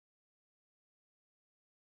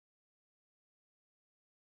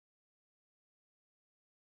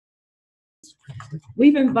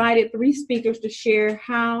We've invited 3 speakers to share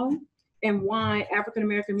how and why African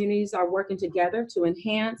American communities are working together to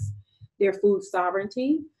enhance their food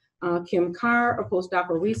sovereignty. Kim Carr, a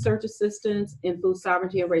postdoctoral research assistant in food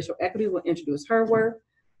sovereignty and racial equity, will introduce her work.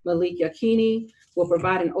 Malik Yakini will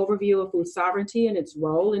provide an overview of food sovereignty and its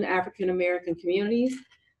role in African American communities.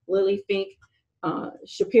 Lilly Fink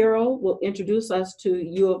Shapiro will introduce us to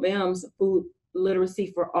U of M's Food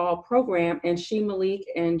Literacy for All program, and she, Malik,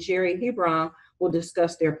 and Jerry Hebron will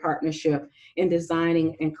discuss their partnership in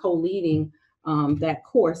designing and co-leading that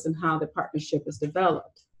course and how the partnership is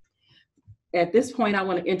developed. At this point, I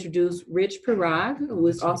want to introduce Rich Pirag, who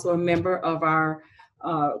is also a member of our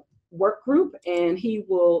work group, and he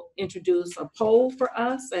will introduce a poll for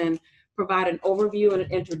us and provide an overview and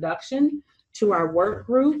an introduction to our work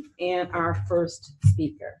group and our first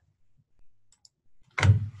speaker.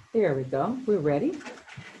 There we go. We're ready.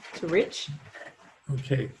 To Rich.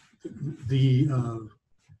 Okay.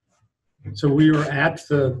 So we are at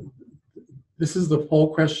this is the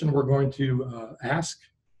poll question we're going to ask.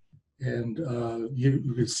 And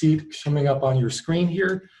you can see it coming up on your screen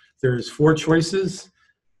here. There's 4 choices.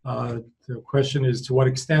 The question is, to what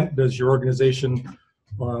extent does your organization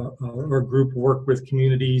or group work with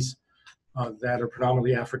communities that are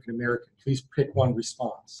predominantly African American? Please pick one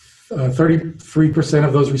response. 33%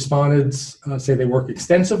 of those respondents say they work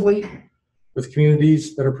extensively with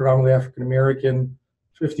communities that are predominantly African American.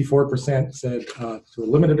 54% said to a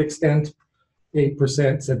limited extent.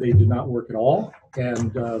 8% said they do not work at all,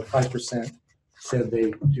 and 5% said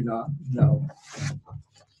they do not know.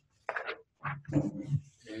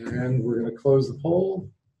 And we're going to close the poll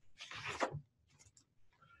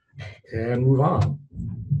and move on.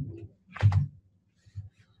 I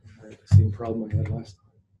had the same problem I had last time.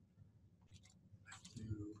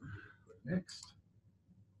 Next.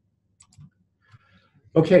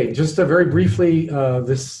 Okay, just very briefly,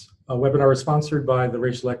 this webinar is sponsored by the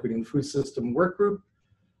Racial Equity in the Food System Work Group.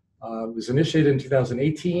 It was initiated in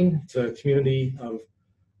 2018. It's a community of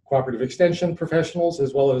cooperative extension professionals,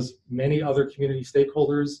 as well as many other community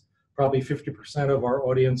stakeholders. Probably 50% of our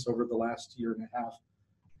audience over the last year and a half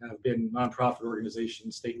have been nonprofit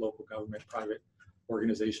organizations, state, local government, private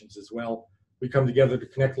organizations as well. We come together to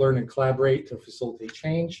connect, learn, and collaborate to facilitate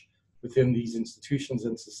change within these institutions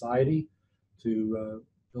and society, to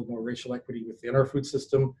build more racial equity within our food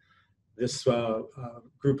system. This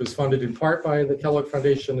group is funded in part by the Kellogg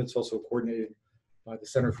Foundation. It's also coordinated by the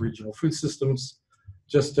Center for Regional Food Systems.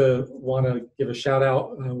 Just want to give a shout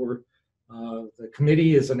out. The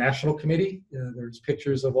committee is a national committee. There's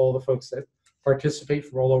pictures of all the folks that participate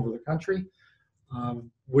from all over the country.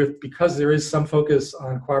 Because there is some focus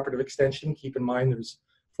on cooperative extension, keep in mind there's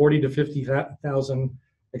 40 to 50,000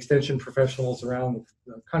 extension professionals around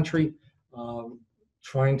the country.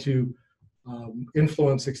 Trying to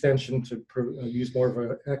influence extension to use more of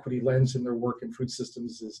an equity lens in their work in food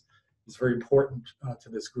systems is very important to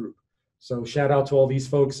this group. So shout out to all these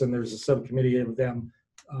folks, and there's a subcommittee of them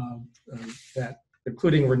that,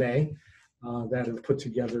 including Renee, that have put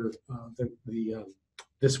together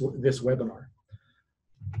this webinar.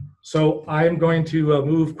 So I'm going to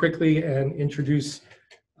move quickly and introduce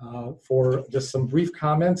for just some brief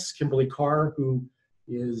comments, Kimberly Carr, who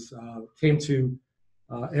came to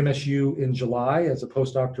MSU in July as a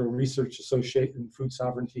postdoctoral research associate in food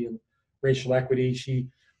sovereignty and racial equity. She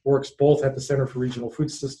works both at the Center for Regional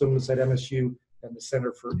Food Systems at MSU and the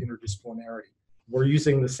Center for Interdisciplinarity. We're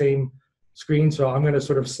using the same screen, so I'm going to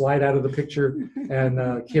sort of slide out of the picture,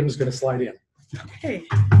 and Kim's going to slide in. Okay.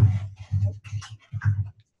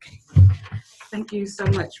 Thank you so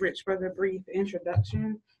much, Rich, for the brief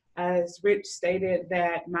introduction. As Rich stated,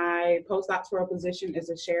 that my postdoctoral position is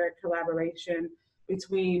a shared collaboration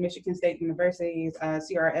between Michigan State University's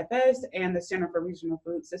CRFS and the Center for Regional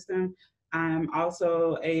Food System. I'm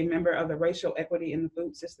also a member of the Racial Equity in the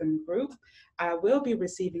Food System group. I will be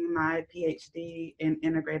receiving my PhD in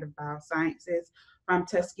Integrative Biosciences from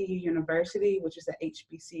Tuskegee University, which is a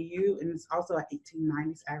HBCU, and it's also an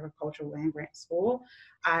 1890s agricultural land-grant school.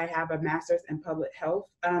 I have a master's in public health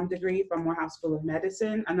degree from Morehouse School of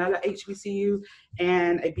Medicine, another HBCU,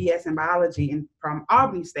 and a BS in biology from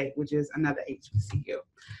Albany State, which is another HBCU.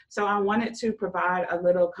 So I wanted to provide a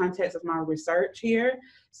little context of my research here.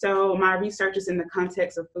 So my research is in the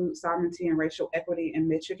context of food sovereignty and racial equity in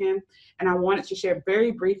Michigan, and I wanted to share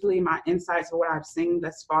very briefly my insights of what I've seen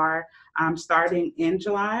thus far, starting in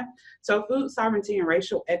July. So food sovereignty and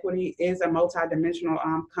racial equity is a multidimensional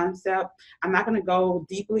concept. I'm not going to go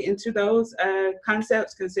deeply into those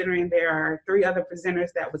concepts, considering there are 3 other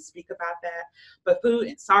presenters that would speak about that. But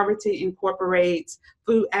food sovereignty incorporates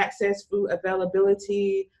food access, food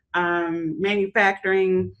availability,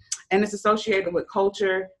 manufacturing, and it's associated with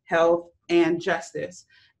culture, health, and justice.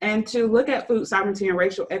 And to look at food sovereignty and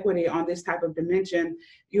racial equity on this type of dimension,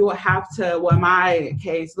 you will have to, well, in my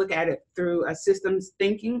case, look at it through a systems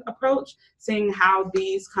thinking approach, seeing how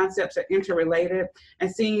these concepts are interrelated and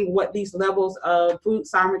seeing what these levels of food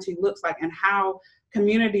sovereignty looks like and how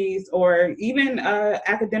communities or even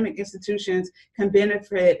academic institutions can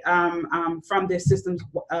benefit from this systems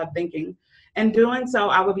thinking. In doing so,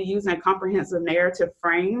 I will be using a comprehensive narrative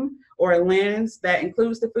frame or a lens that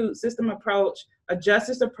includes the food system approach, a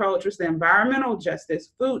justice approach, which is the environmental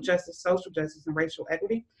justice, food justice, social justice, and racial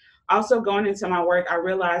equity. Also going into my work, I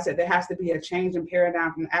realized that there has to be a change in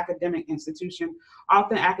paradigm from the academic institution.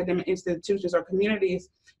 Often academic institutions or communities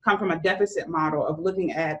come from a deficit model of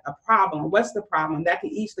looking at a problem. What's the problem? That can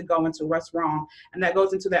easily go into what's wrong, and that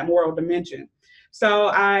goes into that moral dimension. So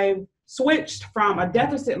I switched from a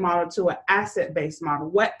deficit model to an asset-based model.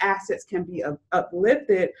 What assets can be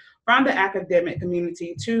uplifted from the academic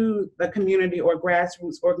community to the community or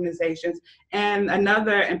grassroots organizations? And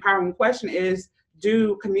another empowering question is,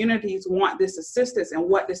 do communities want this assistance, and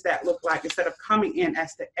what does that look like, instead of coming in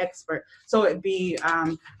as the expert? So it'd be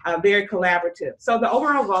very collaborative. So the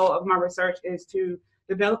overall goal of my research is to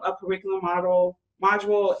develop a curriculum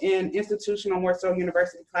module in institutional, more so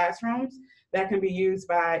university classrooms that can be used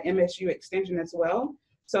by MSU Extension as well.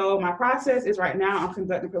 So my process is right now I'm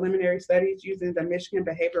conducting preliminary studies using the Michigan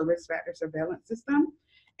Behavioral Risk Factor Surveillance System.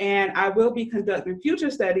 And I will be conducting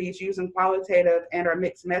future studies using qualitative and or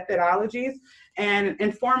mixed methodologies. And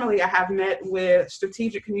informally, I have met with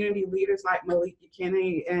strategic community leaders like Malik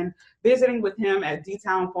Yakini and visiting with him at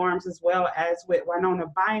D-Town forums, as well as with Winona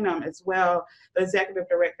Bynum as well, the executive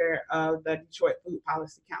director of the Detroit Food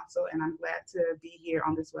Policy Council. And I'm glad to be here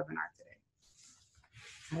on this webinar today.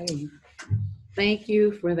 Hey, thank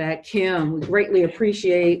you for that, Kim. We greatly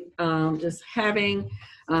appreciate just having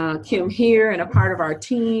Kim here and a part of our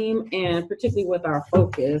team, and particularly with our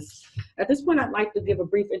focus. At this point, I'd like to give a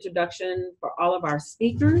brief introduction for all of our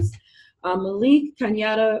speakers. Malik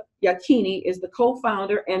Yakini is the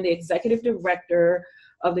co-founder and the executive director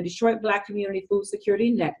of the Detroit Black Community Food Security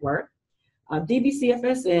Network.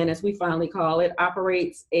 DBCFSN, as we finally call it,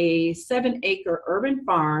 operates a 7-acre urban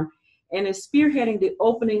farm and is spearheading the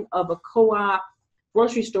opening of a co-op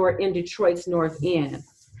grocery store in Detroit's North End.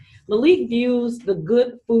 Malik views the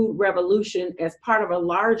good food revolution as part of a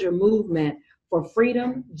larger movement for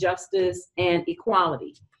freedom, justice, and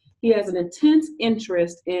equality. He has an intense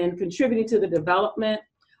interest in contributing to the development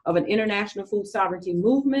of an international food sovereignty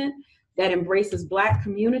movement that embraces Black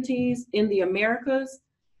communities in the Americas,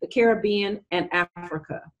 the Caribbean, and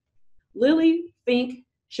Africa. Lilly, Fink,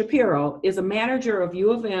 Shapiro is a manager of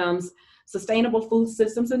U of M's Sustainable Food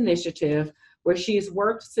Systems Initiative, where she has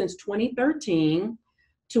worked since 2013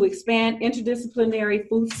 to expand interdisciplinary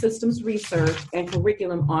food systems research and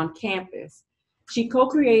curriculum on campus. She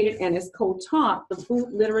co-created and has co-taught the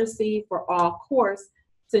Food Literacy for All course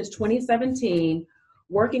since 2017,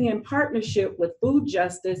 working in partnership with food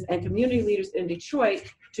justice and community leaders in Detroit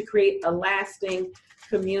to create a lasting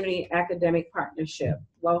community academic partnership.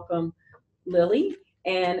 Welcome, Lilly.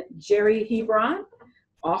 And Jerry Hebron,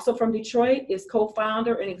 also from Detroit, is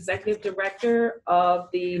co-founder and executive director of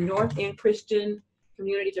the North End Christian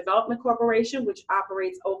Community Development Corporation, which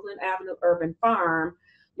operates Oakland Avenue Urban Farm,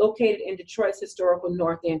 located in Detroit's historical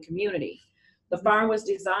North End community. The farm was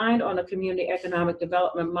designed on a community economic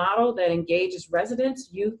development model that engages residents,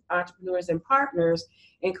 youth, entrepreneurs, and partners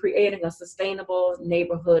in creating a sustainable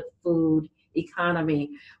neighborhood food economy.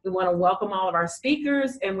 We want to welcome all of our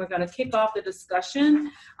speakers, and we're going to kick off the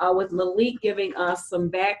discussion with Malik giving us some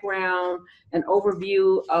background and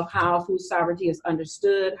overview of how food sovereignty is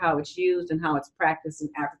understood, how it's used, and how it's practiced in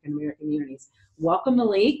African American communities. Welcome,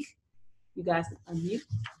 Malik. You guys unmute.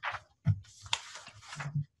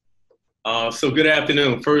 So good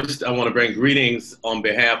afternoon. First, I want to bring greetings on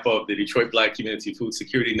behalf of the Detroit Black Community Food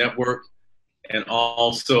Security Network. And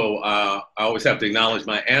also, I always have to acknowledge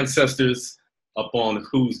my ancestors, upon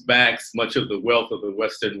whose backs much of the wealth of the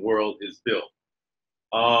Western world is built.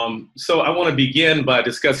 So I want to begin by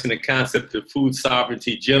discussing the concept of food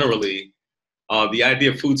sovereignty generally. The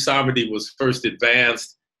idea of food sovereignty was first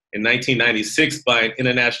advanced in 1996 by an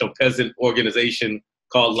international peasant organization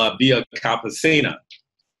called La Via Campesina.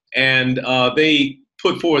 And they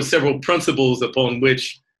put forward several principles upon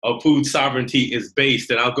which food sovereignty is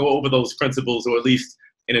based. And I'll go over those principles, or at least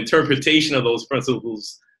an interpretation of those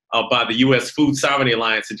principles by the U.S. Food Sovereignty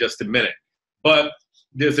Alliance in just a minute. But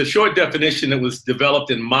there's a short definition that was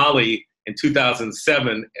developed in Mali in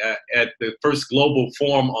 2007 at the first global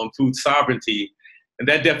forum on food sovereignty And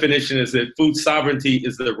that definition is that food sovereignty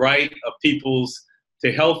is the right of peoples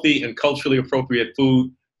to healthy and culturally appropriate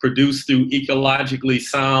food produced through ecologically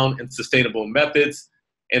sound and sustainable methods,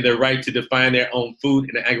 and their right to define their own food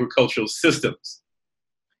and agricultural systems.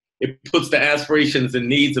 It puts the aspirations and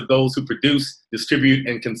needs of those who produce, distribute,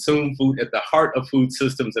 and consume food at the heart of food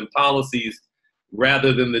systems and policies,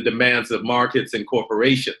 rather than the demands of markets and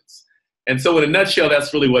corporations. And so in a nutshell,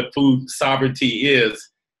 that's really what food sovereignty is.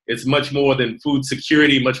 It's much more than food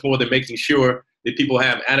security, much more than making sure that people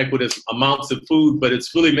have adequate amounts of food, but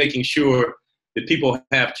it's really making sure that people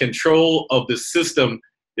have control of the system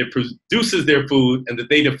that produces their food, and that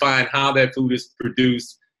they define how that food is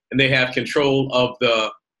produced, and they have control of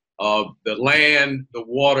the land, the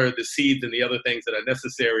water, the seeds, and the other things that are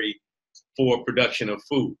necessary for production of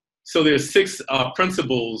food. So there's 6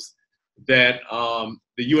 principles that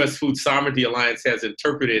the U.S. Food Sovereignty Alliance has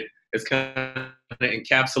interpreted as kind of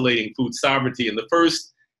encapsulating food sovereignty. And the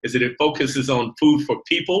first is that it focuses on food for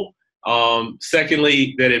people.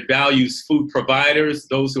 Secondly, that it values food providers,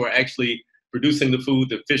 those who are actually producing the food,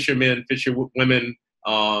 the fishermen, fisherwomen,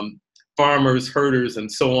 farmers, herders,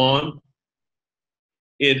 and so on.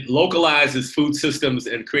 It localizes food systems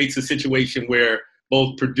and creates a situation where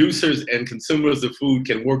both producers and consumers of food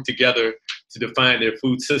can work together to define their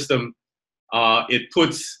food system. It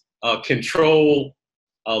puts control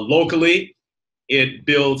locally. It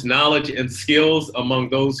builds knowledge and skills among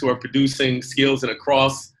those who are producing skills and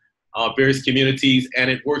across various communities, and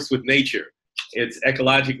it works with nature. It's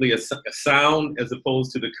ecologically sound as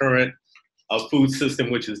opposed to the current food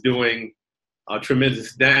system, which is doing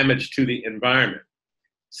tremendous damage to the environment.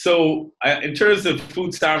 So in terms of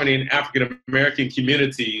food sovereignty in African American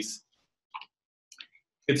communities,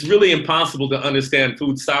 it's really impossible to understand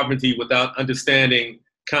food sovereignty without understanding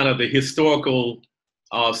kind of the historical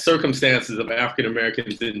circumstances of African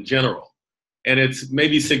Americans in general. And it's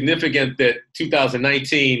maybe significant that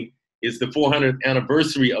 2019 is the 400th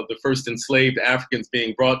anniversary of the first enslaved Africans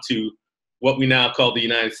being brought to what we now call the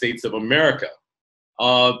United States of America.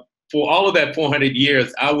 For all of that 400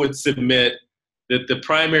 years, I would submit that the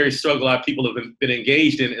primary struggle our people have been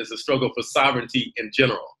engaged in is a struggle for sovereignty in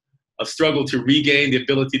general, a struggle to regain the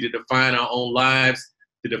ability to define our own lives,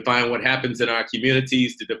 to define what happens in our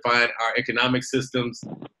communities, to define our economic systems,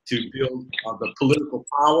 to build the political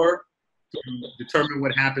power, to determine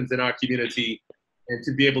what happens in our community, and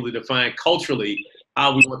to be able to define culturally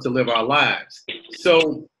how we want to live our lives.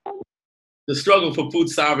 So the struggle for food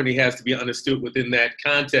sovereignty has to be understood within that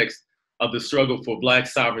context of the struggle for Black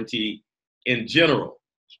sovereignty in general.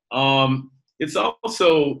 It's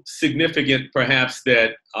also significant, perhaps,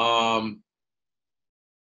 that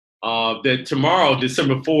that tomorrow,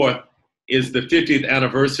 December 4th, is the 50th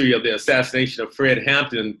anniversary of the assassination of Fred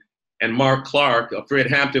Hampton and Mark Clark. Fred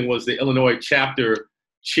Hampton was the Illinois chapter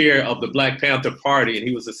chair of the Black Panther Party, and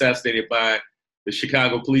he was assassinated by the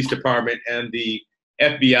Chicago Police Department and the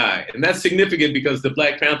FBI. And that's significant because the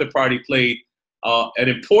Black Panther Party played an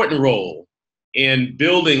important role in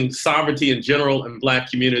building sovereignty in general in Black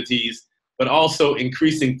communities, but also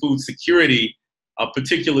increasing food security,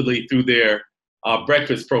 particularly through their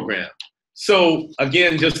breakfast program. So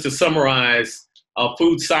again, just to summarize,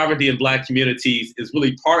 food sovereignty in Black communities is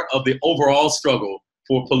really part of the overall struggle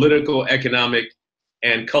for political, economic,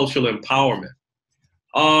 and cultural empowerment.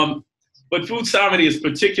 But food sovereignty is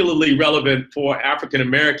particularly relevant for African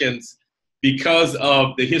Americans because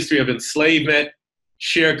of the history of enslavement,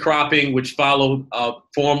 sharecropping, which followed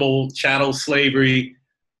formal chattel slavery,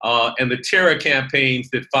 and the terror campaigns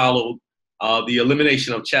that followed the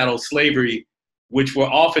elimination of chattel slavery, which were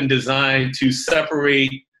often designed to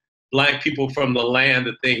separate Black people from the land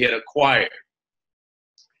that they had acquired.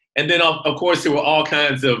 And then, of course, there were all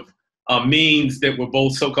kinds of means that were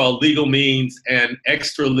both so-called legal means and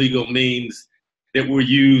extra-legal means that were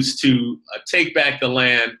used to take back the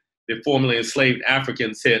land that formerly enslaved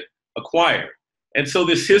Africans had acquired. And so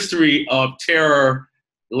this history of terror,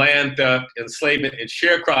 land theft, enslavement, and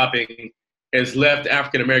sharecropping has left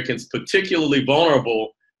African Americans particularly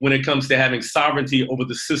vulnerable when it comes to having sovereignty over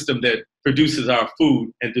the system that produces our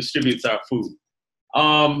food and distributes our food.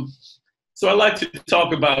 So I'd like to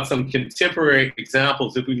talk about some contemporary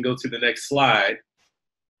examples, if we can go to the next slide,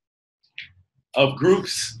 of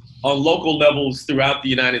groups on local levels throughout the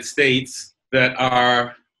United States that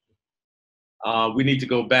are, we need to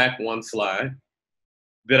go back one slide,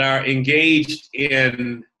 that are engaged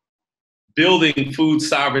in building food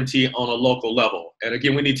sovereignty on a local level. And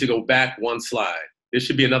again, we need to go back one slide. There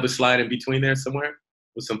should be another slide in between there somewhere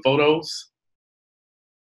with some photos.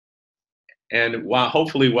 And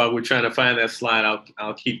hopefully while we're trying to find that slide,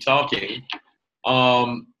 I'll keep talking.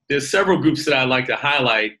 there's several groups that I'd like to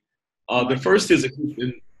highlight. The first is a group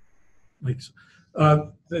in,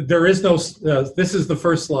 there is no, this is the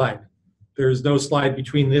first slide. There is no slide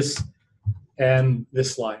between this and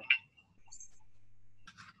this slide.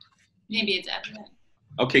 Maybe it's after that.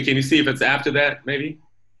 okay, can you see if it's after that, maybe?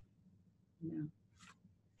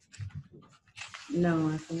 No,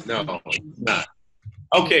 I think No, it's not.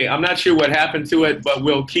 Okay, I'm not sure what happened to it, but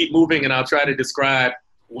we'll keep moving and I'll try to describe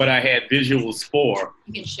what I had visuals for.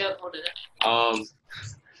 You can hold it up.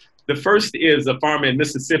 The first is a farm in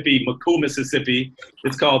Mississippi, McCool, Mississippi.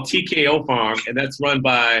 It's called TKO Farm, and that's run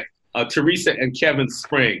by Teresa and Kevin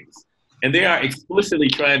Springs. And they are explicitly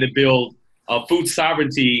trying to build food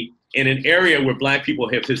sovereignty in an area where Black people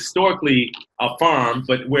have historically farmed,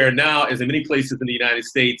 but where now, as in many places in the United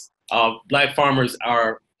States, Black farmers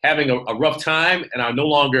are having a rough time and are no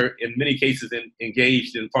longer, in many cases,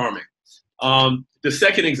 engaged in farming. The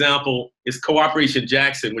second example is Cooperation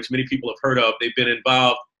Jackson, which many people have heard of. They've been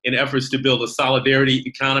involved in efforts to build a solidarity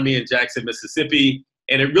economy in Jackson, Mississippi.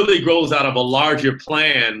 And it really grows out of a larger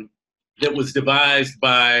plan that was devised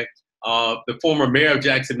by the former mayor of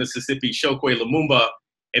Jackson, Mississippi, Chokwe Lumumba,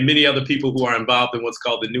 and many other people who are involved in what's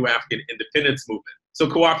called the New African Independence Movement. So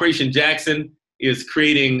Cooperation Jackson is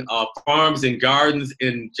creating farms and gardens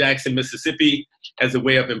in Jackson, Mississippi as a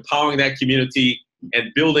way of empowering that community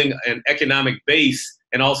and building an economic base,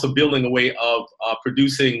 and also building a way of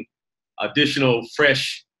producing additional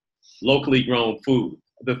fresh, locally grown food.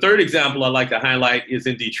 The third example I'd like to highlight is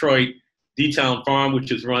in Detroit, D-Town Farm,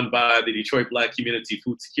 which is run by the Detroit Black Community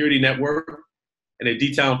Food Security Network. And at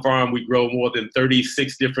D-Town Farm, we grow more than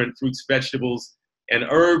 36 different fruits, vegetables, and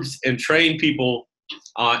herbs, and train people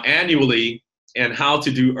annually in how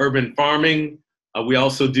to do urban farming. We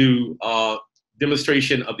also do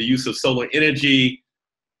demonstration of the use of solar energy,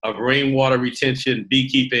 of rainwater retention,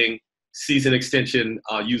 beekeeping, season extension,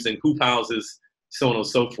 using hoop houses, so on and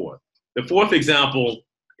so forth. The fourth example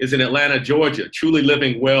is in Atlanta, Georgia. Truly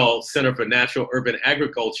Living Well Center for Natural Urban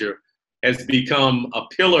Agriculture has become a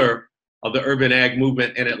pillar of the urban ag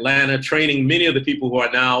movement in Atlanta, training many of the people who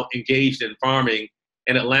are now engaged in farming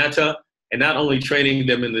in Atlanta, and not only training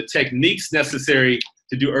them in the techniques necessary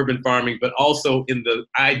to do urban farming, but also in the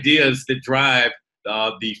ideas that drive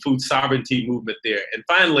the food sovereignty movement there. And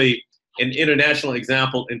finally, an international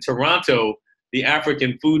example in Toronto, the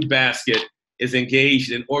African Food Basket is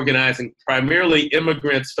engaged in organizing primarily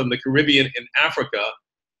immigrants from the Caribbean and Africa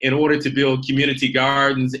in order to build community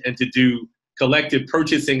gardens and to do collective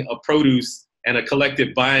purchasing of produce and a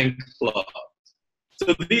collective buying club.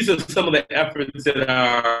 So these are some of the efforts that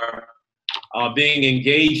are being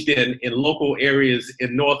engaged in local areas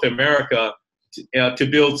in North America to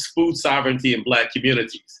build food sovereignty in Black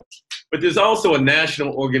communities. But there's also a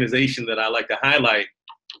national organization that I like to highlight,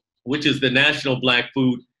 which is the National Black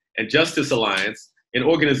Food and Justice Alliance, an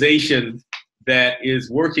organization that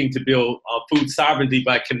is working to build food sovereignty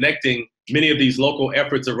by connecting many of these local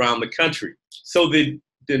efforts around the country. So the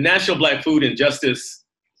National Black Food and Justice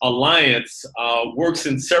Alliance works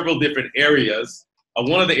in several different areas.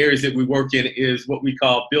 One of the areas that we work in is what we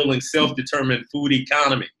call building self-determined food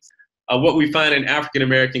economies. What we find in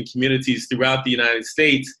African-American communities throughout the United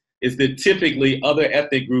States is that typically other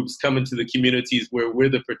ethnic groups come into the communities where we're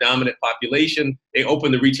the predominant population. They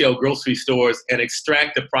open the retail grocery stores and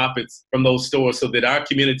extract the profits from those stores so that our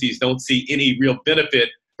communities don't see any real benefit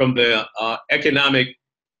from the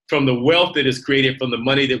from the wealth that is created from the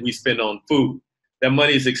money that we spend on food. That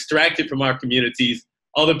money is extracted from our communities,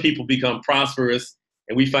 other people become prosperous,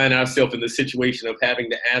 and we find ourselves in the situation of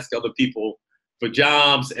having to ask other people for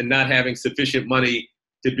jobs and not having sufficient money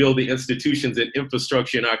to build the institutions and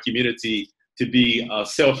infrastructure in our community to be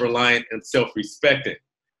self-reliant and self-respecting.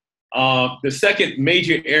 The second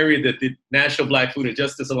major area that the National Black Food and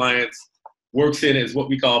Justice Alliance works in is what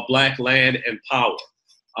we call Black land and power.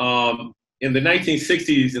 In the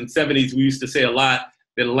 1960s and 70s, we used to say a lot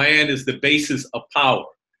that land is the basis of power,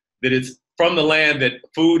 that it's from the land that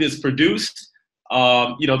food is produced. There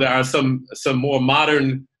are some more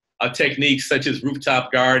modern techniques such as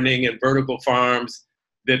rooftop gardening and vertical farms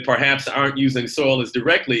that perhaps aren't using soil as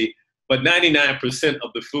directly, but 99%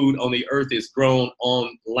 of the food on the earth is grown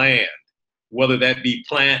on land, whether that be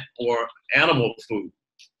plant or animal food.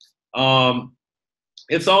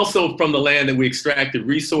 It's also from the land that we extract the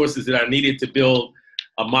resources that are needed to build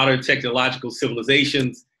modern technological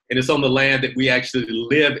civilizations, and it's on the land that we actually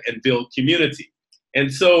live and build community.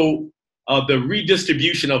 And so the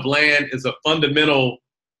redistribution of land is a fundamental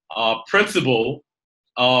principle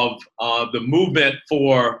of the movement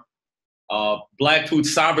for Black food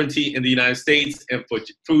sovereignty in the United States and for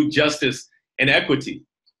food justice and equity.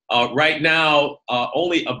 Right now,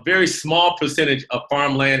 only a very small percentage of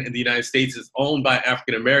farmland in the United States is owned by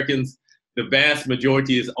African Americans. The vast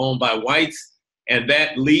majority is owned by whites, and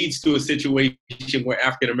that leads to a situation where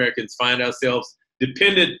African Americans find ourselves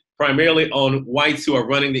dependent primarily on whites who are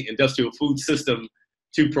running the industrial food system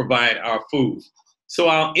to provide our food. So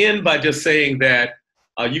I'll end by just saying that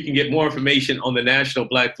you can get more information on the National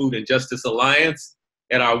Black Food and Justice Alliance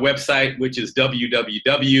at our website, which is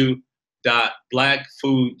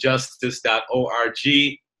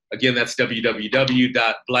www.blackfoodjustice.org. Again, that's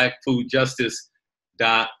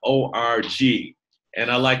www.blackfoodjustice.org. And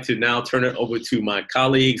I'd like to now turn it over to my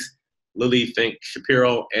colleagues, Lilly, Fink,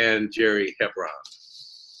 Shapiro, and Jerry Hebron.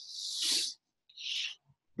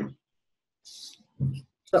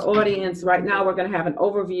 The audience, right now we're going to have an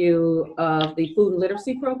overview of the food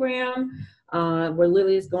literacy program, where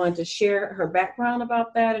Lilly is going to share her background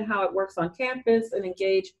about that and how it works on campus, and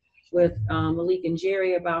engage with Malik and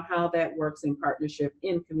Jerry about how that works in partnership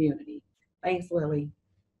in community. Thanks, Lilly.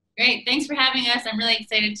 Great, thanks for having us. I'm really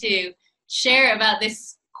excited to share about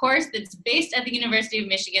this course that's based at the University of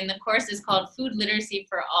Michigan. The course is called Food Literacy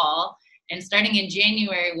for All, and starting in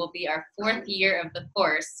January will be our 4th year of the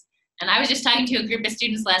course. And I was just talking to a group of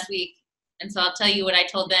students last week, and so I'll tell you what I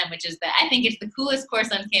told them, which is that I think it's the coolest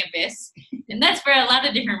course on campus, and that's for a lot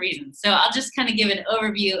of different reasons. So I'll just kind of give an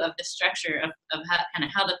overview of the structure of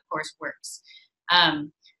how the course works.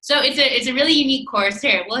 So it's a really unique course.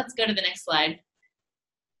 Here, well, let's go to the next slide.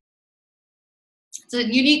 It's a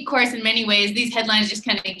unique course in many ways. These headlines just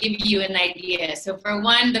kind of give you an idea. So for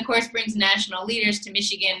one, the course brings national leaders to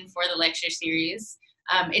Michigan for the lecture series.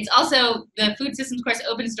 It's also, the food systems course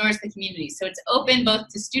opens doors to the community. So it's open both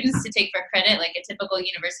to students to take for credit, like a typical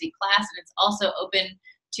university class, and it's also open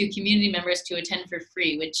to community members to attend for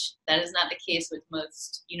free, which that is not the case with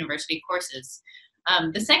most university courses.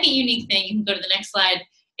 The second unique thing, you can go to the next slide,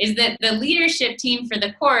 is that the leadership team for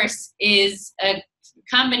the course is a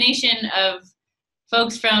combination of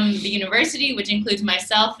folks from the university, which includes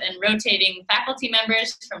myself and rotating faculty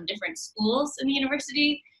members from different schools in the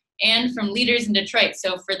university, and from leaders in Detroit.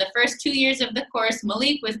 So for the first 2 years of the course,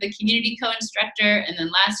 Malik was the community co-instructor, and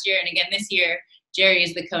then last year and again this year, Jerry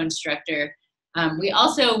is the co-instructor. We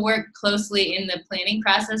also work closely in the planning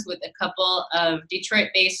process with a couple of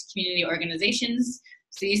Detroit-based community organizations.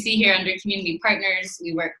 So you see here under community partners,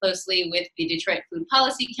 we work closely with the Detroit Food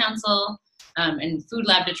Policy Council, and Food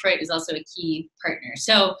Lab Detroit is also a key partner.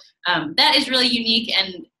 So that is really unique,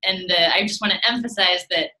 and I just want to emphasize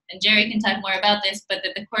that, and Jerry can talk more about this, but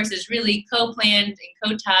that the course is really co-planned and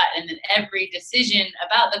co-taught, and that every decision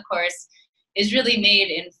about the course is really made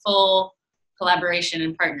in full collaboration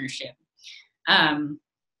and partnership.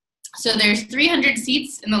 So there's 300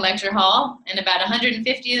 seats in the lecture hall, and about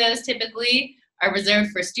 150 of those typically are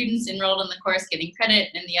reserved for students enrolled in the course getting credit,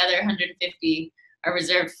 and the other 150 are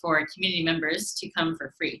reserved for community members to come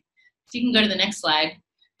for free. So you can go to the next slide.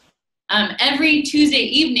 Every Tuesday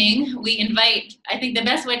evening, we invite, I think the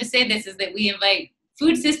best way to say this is that we invite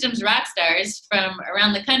food systems rock stars from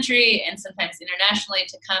around the country and sometimes internationally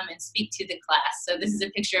to come and speak to the class. So this is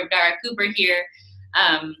a picture of Dara Cooper here.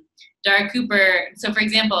 Dara Cooper, so for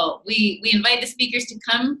example, we invite the speakers to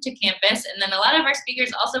come to campus, and then a lot of our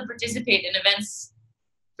speakers also participate in events,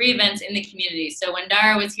 free events in the community. So when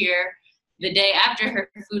Dara was here, the day after her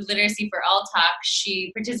Food Literacy for All talk,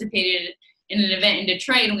 she participated in an event in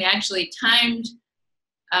Detroit, and we actually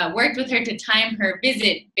worked with her to time her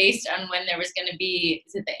visit based on when there was going to be,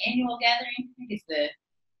 is it the annual gathering? I think it's the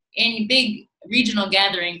big regional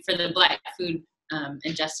gathering for the Black Food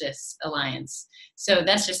and Justice Alliance. So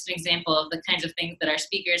that's just an example of the kinds of things that our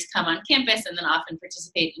speakers come on campus and then often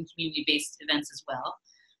participate in community-based events as well.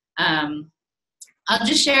 I'll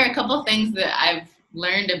just share a couple things that I've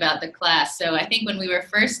learned about the class. So I think when we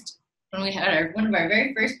had one of our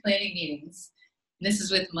very first planning meetings, and this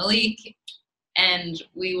is with Malik, and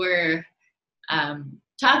we were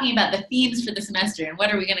talking about the themes for the semester and what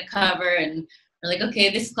are we going to cover, and we're like, okay,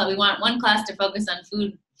 we want one class to focus on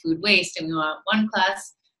food waste, and we want one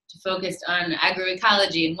class to focus on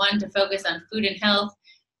agroecology and one to focus on food and health.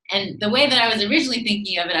 And the way that I was originally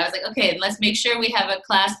thinking of it, I was like, okay, let's make sure we have a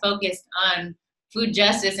class focused on food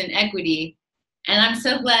justice and equity. And I'm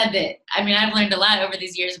so glad that, I mean, I've learned a lot over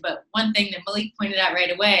these years, but one thing that Malik pointed out right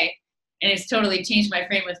away, and it's totally changed my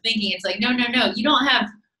frame of thinking, it's like, no, you don't have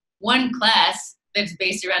one class that's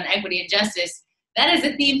based around equity and justice. That is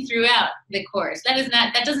a theme throughout the course. That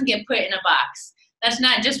doesn't get put in a box. That's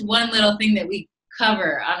not just one little thing that we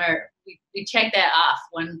cover on we check that off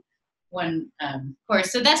one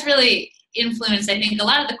course. So that's really influenced, I think, a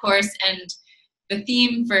lot of the course, and the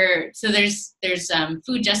theme so there's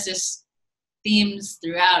food justice themes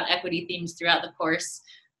throughout, equity themes throughout the course.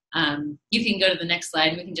 You can go to the next slide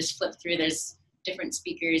and we can just flip through. There's different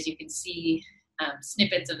speakers. You can see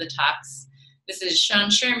snippets of the talks. This is Sean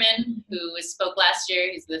Sherman, who spoke last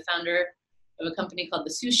year. He's the founder of a company called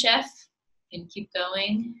the Sous Chef. And keep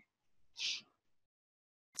going.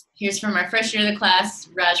 Here's from our first year of the class,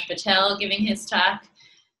 Raj Patel giving his talk.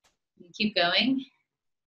 And keep going.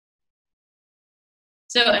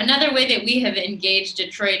 So another way that we have engaged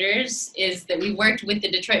Detroiters is that we worked with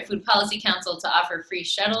the Detroit Food Policy Council to offer free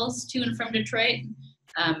shuttles to and from Detroit.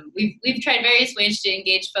 We've tried various ways to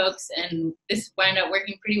engage folks, and this wound up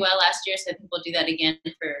working pretty well last year, so I think we'll do that again.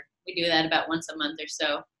 We do that about once a month or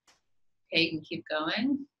so. Okay, you can keep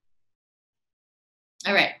going.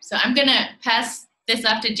 All right, so I'm gonna pass this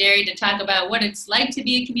off to Jerry to talk about what it's like to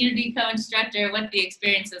be a community co-instructor, what the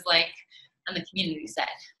experience is like on the community side.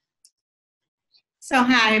 So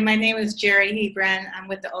hi, my name is Jerry Hebron. I'm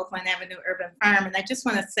with the Oakland Avenue Urban Farm, and I just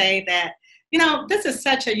want to say that, you know, this is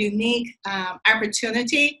such a unique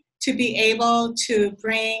opportunity to be able to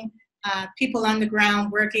bring people on the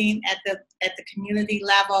ground working at the community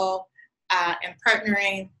level and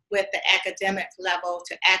partnering with the academic level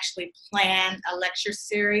to actually plan a lecture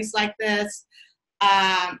series like this.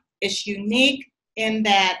 It's unique in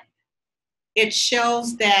that it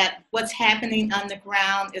shows that what's happening on the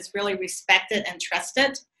ground is really respected and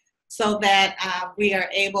trusted, so that we are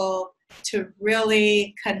able to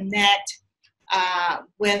really connect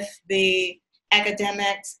with the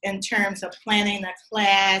academics in terms of planning a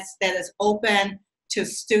class that is open to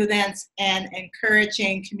students and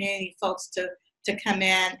encouraging community folks to come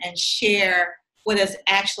in and share what is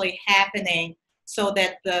actually happening, so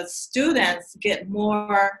that the students get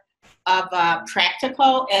more of a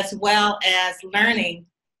practical as well as learning,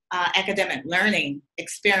 academic learning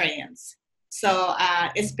experience. So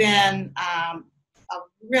it's been a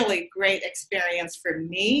really great experience for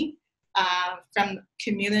me from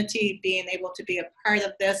community, being able to be a part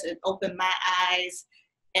of this. It opened my eyes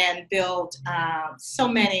and built so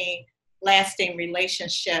many lasting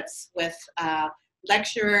relationships with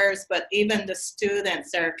lecturers, but even the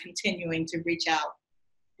students are continuing to reach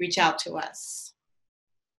out to us.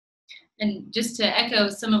 And just to echo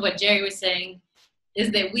some of what Jerry was saying,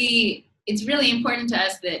 is that it's really important to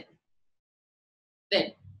us that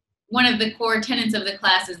one of the core tenets of the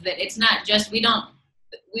class is that it's not just, we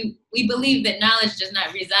believe that knowledge does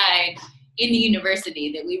not reside in the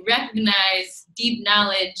university, that we recognize deep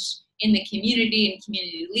knowledge in the community and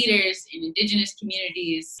community leaders in indigenous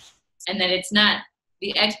communities, and that it's not,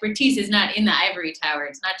 the expertise is not in the ivory tower,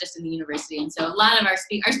 it's not just in the university. And so a lot of our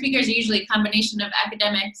speakers are usually a combination of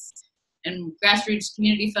academics and grassroots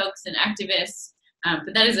community folks and activists,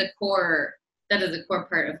 but that is a core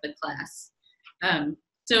part of the class.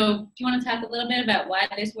 So do you want to talk a little bit about why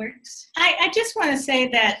this works? I just want to say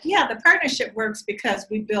that, yeah, the partnership works because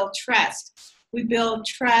we build trust. We build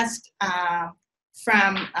trust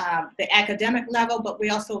from the academic level, but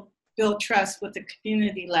we also build trust with the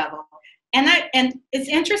community level. And it's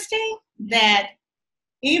interesting that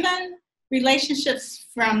even relationships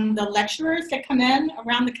from the lecturers that come in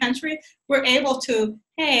around the country, we're able to,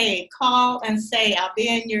 hey, call and say, I'll be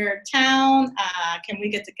in your town, can we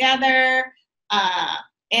get together?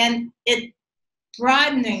 And it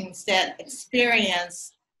broadens that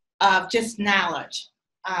experience of just knowledge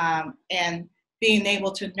and being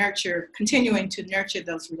able to continuing to nurture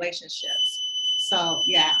those relationships. So,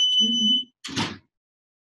 yeah. Mm-hmm.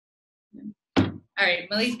 All right,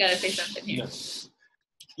 Malik's got to say something here.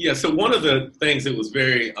 Yeah, so one of the things that was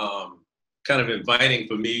very kind of inviting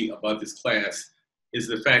for me about this class is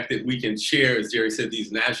the fact that we can share, as Jerry said,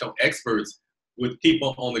 these national experts with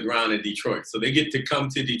people on the ground in Detroit. So they get to come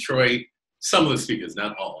to Detroit, some of the speakers,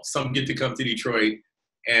 not all, some get to come to Detroit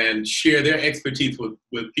and share their expertise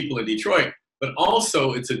with people in Detroit, but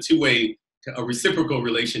also it's a two-way, a reciprocal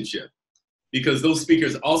relationship, because those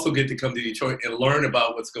speakers also get to come to Detroit and learn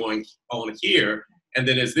about what's going on here. And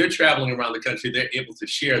then as they're traveling around the country, they're able to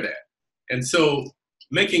share that. And so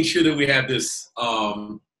making sure that we have this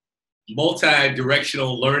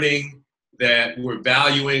multi-directional learning, that we're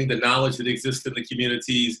valuing the knowledge that exists in the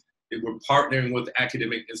communities, that we're partnering with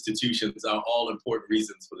academic institutions are all important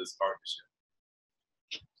reasons for this partnership.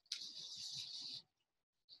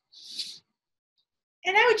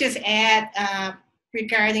 And I would just add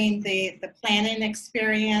regarding the planning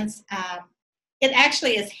experience, it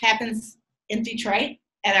actually happens in Detroit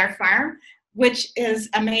at our farm, which is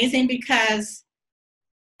amazing because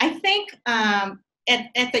I think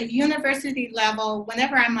at the university level,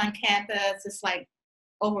 whenever I'm on campus, it's like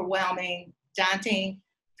overwhelming, daunting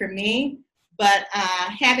for me. But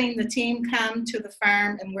having the team come to the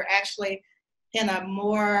farm and we're actually in a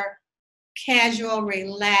more casual,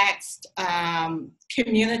 relaxed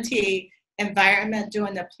community environment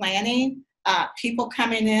doing the planning. People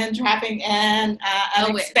coming in, dropping in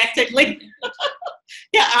unexpectedly.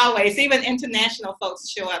 Yeah, always. Even international folks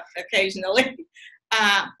show up occasionally.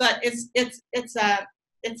 But it's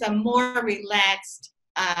a more relaxed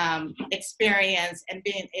experience, and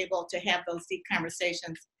being able to have those deep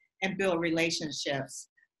conversations and build relationships.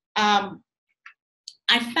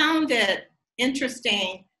 I found it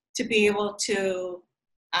interesting to be able to,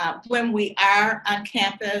 when we are on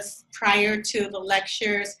campus prior to the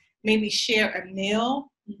lectures, maybe share a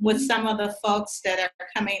meal with some of the folks that are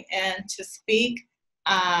coming in to speak.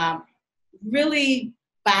 Really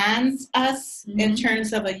bonds us in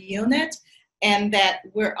terms of a unit, and that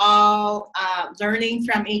we're all learning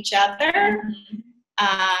from each other.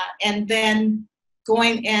 And then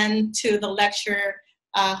going into the lecture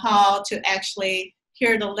hall to actually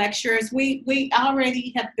hear the lectures, we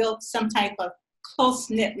already have built some type of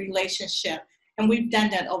close-knit relationship, and we've done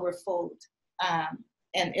that over food.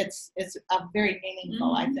 And it's a very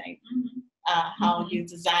meaningful, I think, how you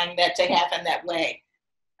design that to happen that way.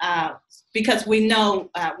 Because we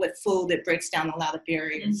know with food, it breaks down a lot of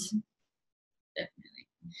barriers. Definitely.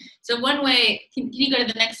 So one way, can you go to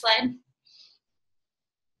the next slide?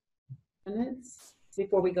 Minutes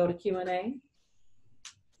before we go to Q&A.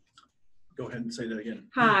 Go ahead and say that again.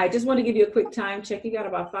 Hi, just want to give you a quick time check. You got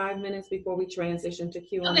about 5 minutes before we transition to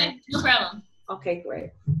Q&A. Okay, no problem. Okay,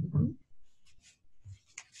 great.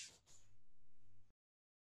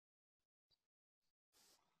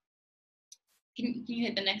 Can you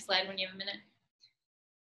hit the next slide when you have a minute?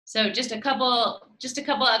 So just a couple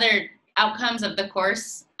other outcomes of the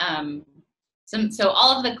course. So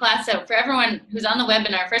all of the class, so for everyone who's on the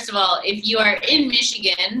webinar, first of all, if you are in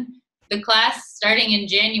Michigan, the class starting in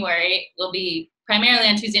January will be primarily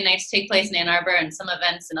on Tuesday nights, take place in Ann Arbor and some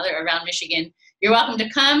events and other around Michigan. You're welcome to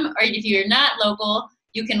come, or if you're not local,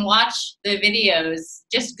 you can watch the videos.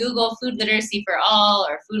 Just Google Food Literacy for All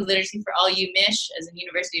or Food Literacy for All UMich as in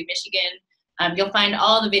University of Michigan. You'll find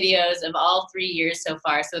all the videos of all 3 years so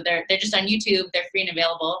far. So they're just on YouTube. They're free and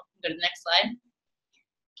available. Go to the next slide.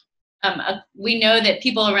 We know that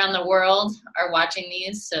people around the world are watching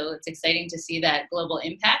these, so it's exciting to see that global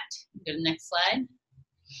impact. Go to the next slide.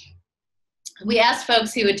 We asked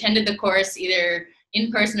folks who attended the course either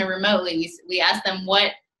in person or remotely, we asked them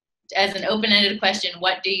what, as an open-ended question,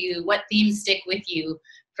 what themes stick with you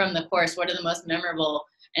from the course? What are the most memorable?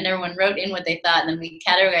 And everyone wrote in what they thought, and then we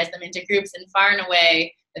categorized them into groups, and far and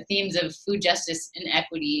away, the themes of food justice and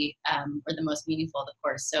equity were the most meaningful of the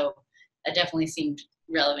course. So that definitely seemed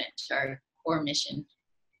relevant to our core mission.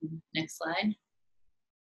 Next slide.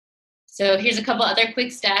 So here's a couple other quick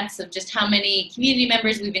stats of just how many community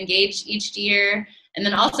members we've engaged each year. And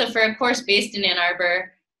then also for a course based in Ann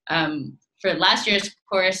Arbor, for last year's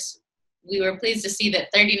course, we were pleased to see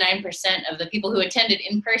that 39% of the people who attended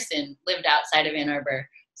in person lived outside of Ann Arbor.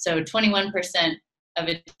 So 21% of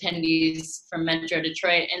attendees from Metro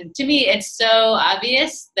Detroit. And to me, it's so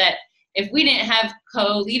obvious that if we didn't have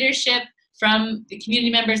co-leadership from the community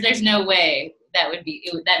members, there's no way that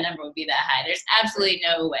number would be that high. There's absolutely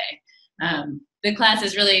no way. The class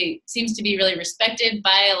seems to be really respected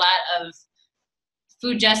by a lot of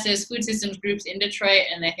food justice, food systems groups in Detroit,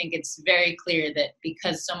 and I think it's very clear that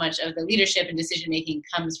because so much of the leadership and decision-making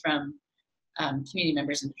comes from community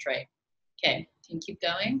members in Detroit. Okay, can you keep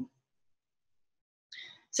going?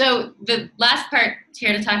 So the last part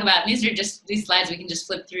here to talk about, these are just these slides we can just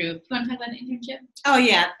flip through. Do you want to talk about the internship? Oh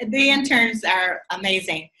yeah, the interns are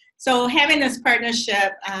amazing. So having this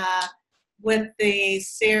partnership with the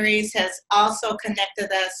series has also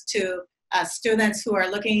connected us to students who are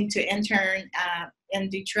looking to intern in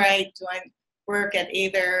Detroit, doing work at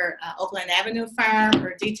either Oakland Avenue Farm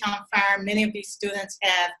or D-Town Farm. Many of these students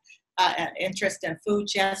have an interest in food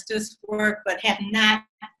justice work, but have not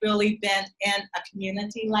really been in a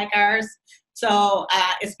community like ours. So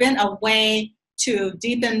it's been a way to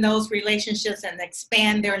deepen those relationships and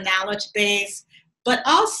expand their knowledge base, but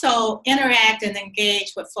also interact and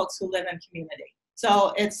engage with folks who live in community.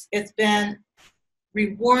 So it's been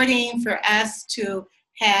rewarding for us to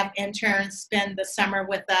have interns spend the summer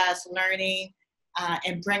with us learning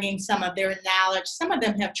and bringing some of their knowledge. Some of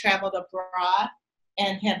them have traveled abroad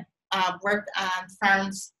and have worked on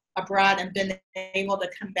farms abroad and been able to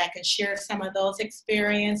come back and share some of those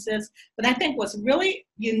experiences. But I think what's really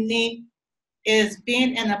unique is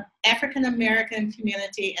being in an African-American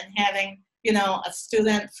community and having, a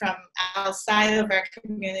student from outside of our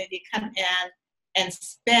community come in and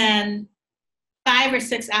spend 5 or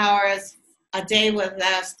 6 hours a day with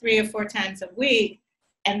us 3 or 4 times a week,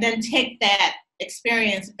 and then take that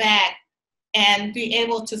experience back and be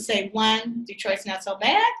able to say, one, Detroit's not so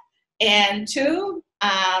bad, and two,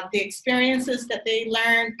 the experiences that they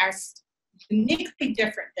learned are uniquely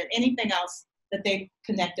different than anything else that they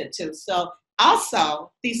connected to. So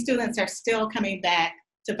also, these students are still coming back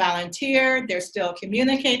to volunteer. They're still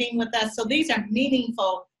communicating with us. So these are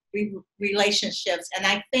meaningful relationships, and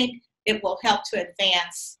I think it will help to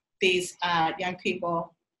advance these young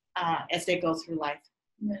people as they go through life.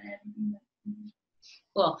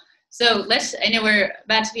 Cool. So I know we're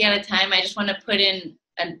about to be out of time. I just want to put in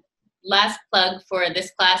a last plug for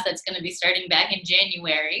this class that's going to be starting back in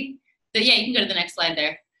January. So yeah, you can go to the next slide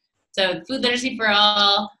there. So Food Literacy for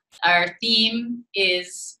All, our theme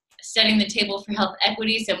is setting the table for health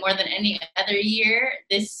equity. So more than any other year,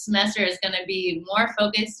 this semester is going to be more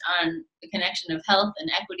focused on the connection of health and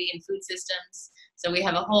equity in food systems. So we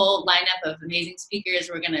have a whole lineup of amazing speakers.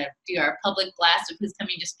 We're going to do our public blast of who's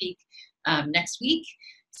coming to speak next week.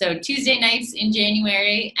 So Tuesday nights in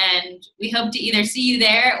January, and we hope to either see you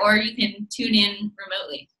there or you can tune in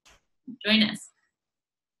remotely. Join us.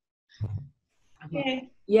 Okay.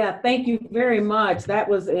 Yeah, thank you very much. That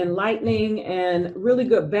was enlightening and really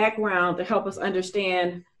good background to help us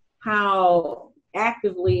understand how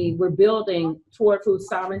actively we're building toward food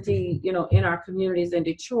sovereignty, you know, in our communities in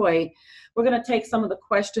Detroit. We're going to take some of the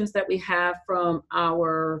questions that we have from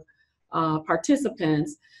our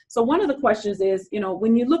participants. So one of the questions is, you know,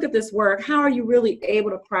 when you look at this work, how are you really able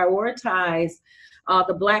to prioritize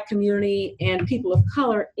the Black community and people of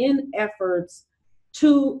color in efforts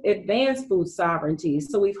to advance food sovereignty?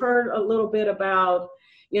 So we've heard a little bit about,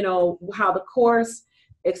 you know, how the course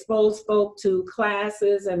exposed folk to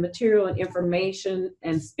classes and material and information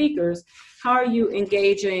and speakers. How are you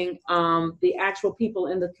engaging the actual people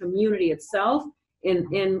in the community itself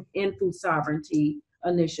in food sovereignty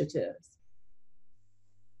initiatives?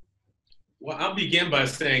 Well, I'll begin by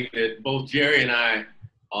saying that both Jerry and I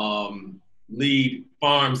lead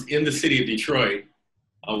farms in the city of Detroit,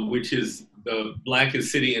 which is the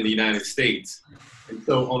blackest city in the United States. And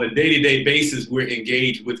so on a day-to-day basis, we're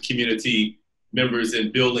engaged with community members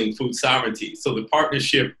in building food sovereignty. So the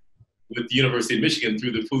partnership with the University of Michigan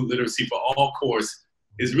through the Food Literacy for All course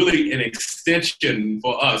is really an extension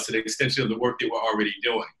for us, an extension of the work that we're already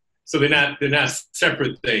doing. So they're not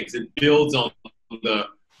separate things. It builds on the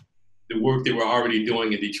work that we're already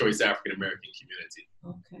doing in Detroit's African American community.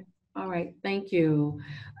 Okay. All right. Thank you.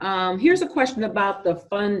 Here's a question about the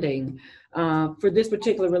funding for this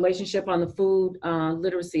particular relationship on the food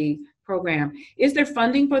literacy program. Is there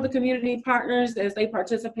funding for the community partners as they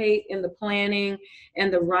participate in the planning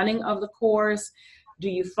and the running of the course? Do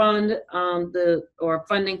you fund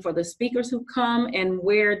funding for the speakers who come, and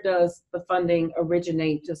where does the funding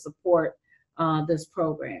originate to support this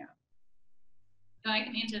program? So I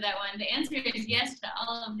can answer that one. The answer is yes to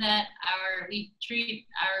all of that. We treat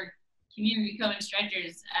our community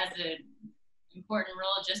co-instructors as an important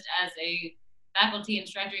role, just as a faculty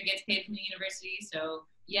instructor gets paid from the university. So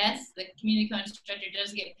yes, the community co-instructor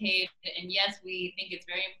does get paid, and yes, we think it's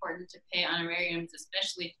very important to pay honorariums,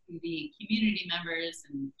 especially to the community members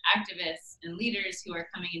and activists and leaders who are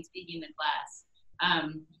coming and speaking in the class.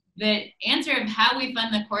 The answer of how we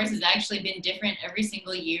fund the course has actually been different every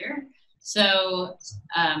single year. So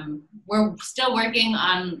we're still working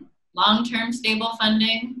on long-term stable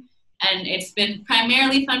funding, and it's been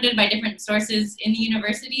primarily funded by different sources in the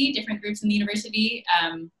university, different groups in the university.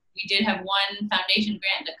 We did have one foundation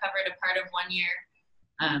grant that covered a part of 1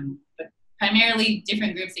 year, but primarily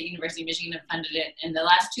different groups at University of Michigan have funded it. And the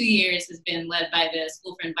last 2 years has been led by the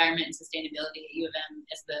School for Environment and Sustainability at U of M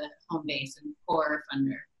as the home base and core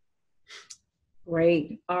funder.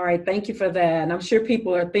 Great. All right. Thank you for that. And I'm sure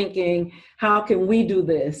people are thinking, how can we do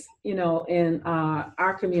this, you know, in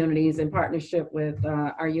our communities in partnership with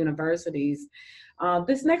our universities?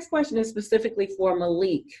 This next question is specifically for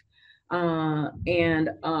Malik.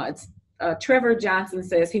 Trevor Johnson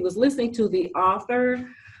says he was listening to the author,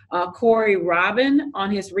 Corey Robin, on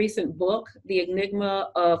his recent book, The Enigma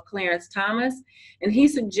of Clarence Thomas. And he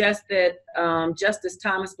suggests that Justice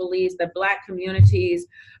Thomas believes that Black communities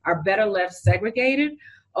are better left segregated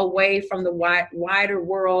away from the wider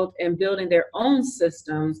world and building their own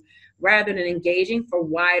systems rather than engaging for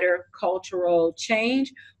wider cultural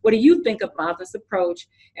change. What do you think about this approach,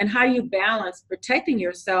 and how do you balance protecting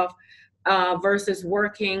yourself versus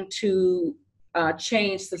working to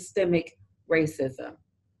change systemic racism?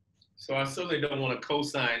 So I certainly don't want to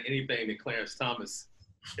co-sign anything that Clarence Thomas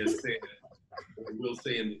has said or will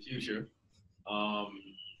say in the future.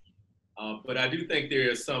 But I do think there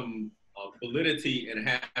is some validity in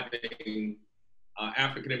having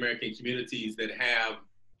African-American communities that have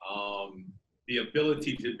the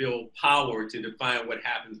ability to build power to define what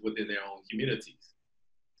happens within their own communities.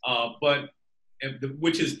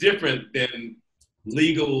 Which is different than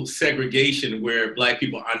legal segregation, where Black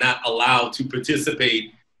people are not allowed to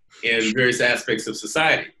participate in various aspects of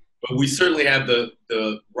society. But we certainly have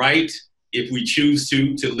the right, if we choose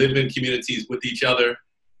to live in communities with each other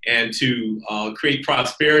and to create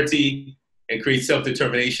prosperity and create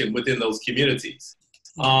self-determination within those communities.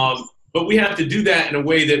 But we have to do that in a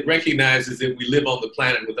way that recognizes that we live on the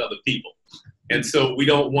planet with other people. And so we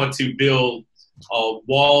don't want to build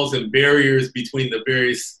walls and barriers between the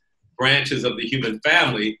various branches of the human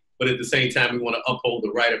family, but at the same time, we want to uphold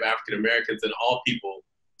the right of African Americans and all people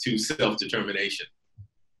to self-determination.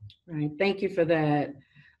 Right, thank you for that.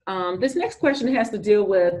 This next question has to deal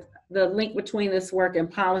with the link between this work and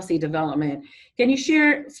policy development. Can you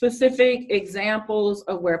share specific examples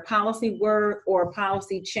of where policy work or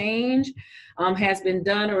policy change has been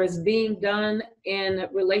done or is being done in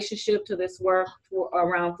relationship to this work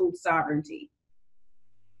around food sovereignty?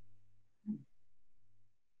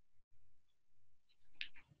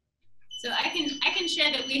 So I can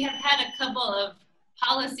share that we have had a couple of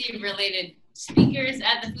policy-related speakers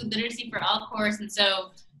at the Food Literacy for All course, and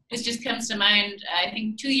so this just comes to mind. I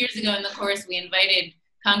think 2 years ago in the course, we invited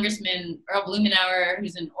Congressman Earl Blumenauer,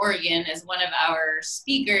 who's in Oregon, as one of our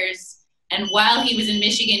speakers. And while he was in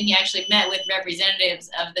Michigan, he actually met with representatives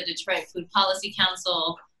of the Detroit Food Policy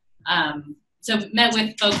Council. So met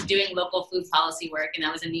with folks doing local food policy work, and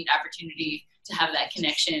that was a neat opportunity to have that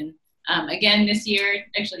connection. Again, this year,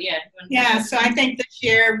 actually, yeah. Yeah, so I think this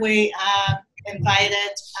year we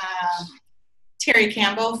invited Terry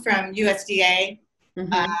Campbell from USDA.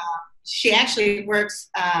 Mm-hmm. She actually works,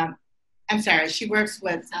 she works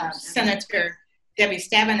with Senator Debbie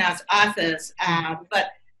Stabenow's office,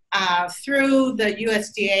 but through the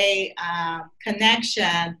USDA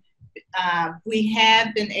connection, we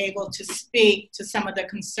have been able to speak to some of the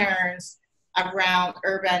concerns around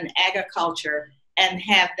urban agriculture and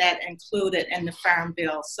have that included in the Farm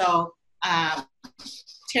Bill. So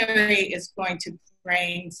Terry is going to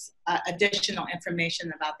bring additional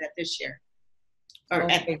information about that this year. Or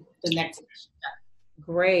okay. At the next.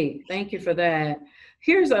 Great, thank you for that.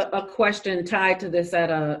 Here's a question tied to this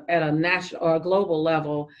at a national or a global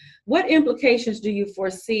level. What implications do you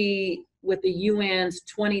foresee with the UN's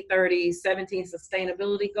 2030 17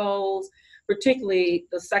 sustainability goals, particularly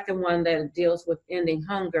the second one that deals with ending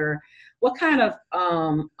hunger? What kind of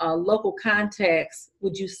local context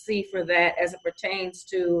would you see for that as it pertains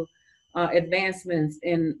to advancements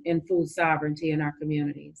in food sovereignty in our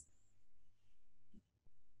communities?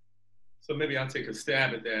 So maybe I'll take a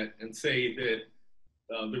stab at that and say that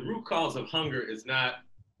the root cause of hunger is not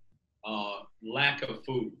lack of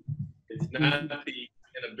food. It's not the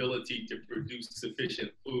inability to produce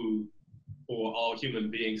sufficient food for all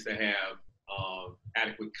human beings to have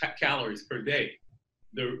adequate calories per day.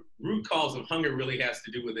 The root cause of hunger really has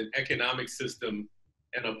to do with an economic system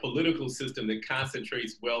and a political system that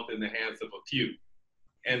concentrates wealth in the hands of a few.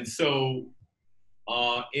 And so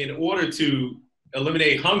in order to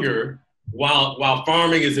eliminate hunger, while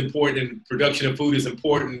farming is important and production of food is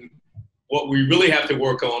important, what we really have to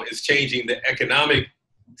work on is changing the economic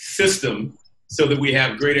system so that we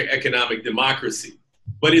have greater economic democracy.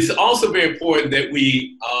 But it's also very important that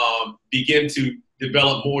we begin to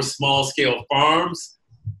develop more small-scale farms.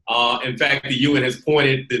 In fact, the UN has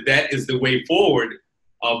pointed that that is the way forward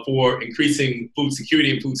for increasing food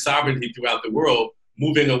security and food sovereignty throughout the world,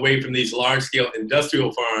 moving away from these large-scale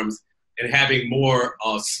industrial farms and having more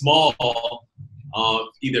small,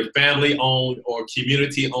 either family-owned or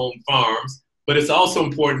community-owned farms. But it's also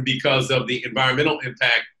important because of the environmental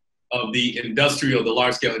impact of the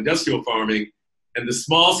large-scale industrial farming. And the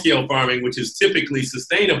small-scale farming, which is typically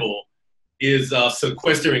sustainable, is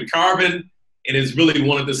sequestering carbon and is really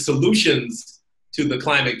one of the solutions to the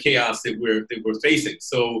climate chaos that we're facing.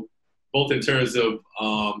 So both in terms of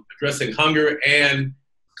addressing hunger and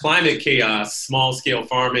climate chaos, small-scale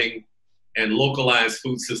farming and localized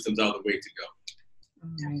food systems are the way to go.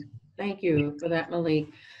 All right. Thank you for that, Malik.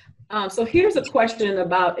 So here's a question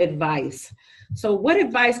about advice. So what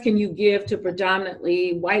advice can you give to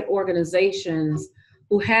predominantly white organizations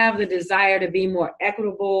who have the desire to be more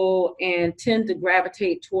equitable and tend to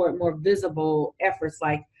gravitate toward more visible efforts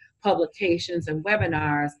like publications and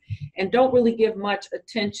webinars, and don't really give much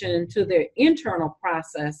attention to their internal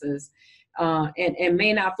processes and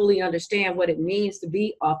may not fully understand what it means to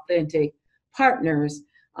be authentic partners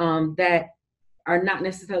that are not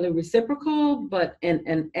necessarily reciprocal, but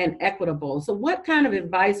and equitable. So what kind of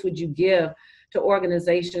advice would you give to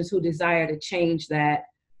organizations who desire to change that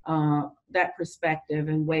that perspective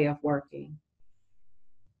and way of working.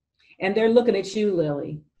 And they're looking at you,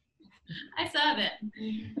 Lilly. I saw that.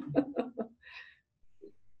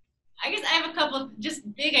 I guess I have a couple of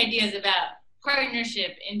just big ideas about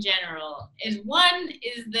partnership in general. One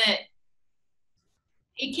is that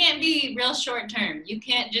it can't be real short term. You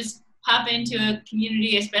can't just pop into a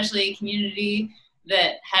community, especially a community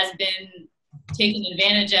that has been taken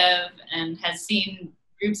advantage of and has seen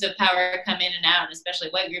groups of power come in and out, and especially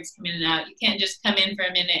white groups come in and out. You can't just come in for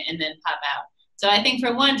a minute and then pop out. So I think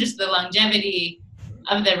for one, just the longevity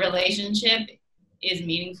of the relationship is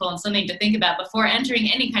meaningful and something to think about before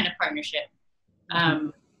entering any kind of partnership.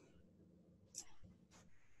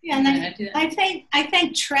 Yeah, and I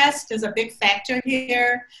think trust is a big factor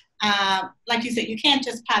here. Like you said, you can't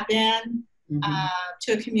just pop in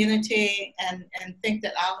to a community and think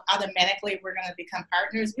that automatically we're going to become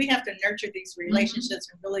partners. We have to nurture these relationships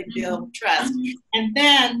and really build trust. And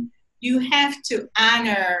then you have to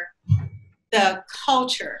honor the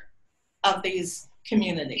culture of these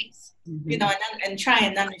communities, you know, and try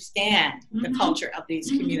and understand the culture of these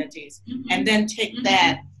communities, and then take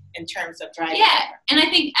that in terms of driving. Yeah, and I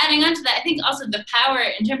think adding on to that, I think also the power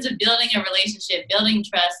in terms of building a relationship, building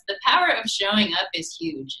trust, the power of showing up is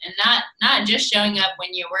huge. And not just showing up when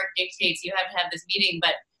your work dictates you have to have this meeting,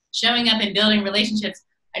 but showing up and building relationships.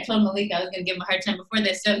 I told Malik I was going to give him a hard time before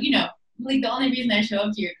this. So, you know, Malik, the only reason I show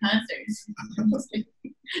up to your concerts.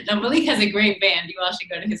 No, Malik has a great band. You all should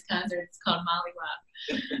go to his concert. It's called Mollywop.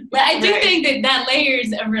 But I do think that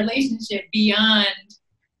layers of relationship beyond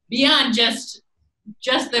just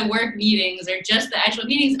the work meetings or just the actual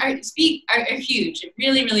meetings are huge. It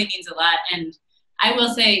really, really means a lot. And I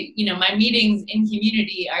will say, you know, my meetings in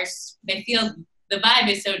community they feel the vibe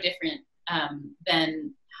is so different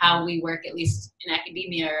than how we work, at least in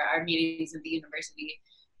academia or our meetings at the university.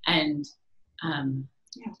 And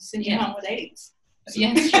send you home with AIDS.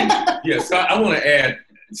 Yeah, Yes, so I want to add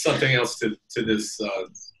something else to this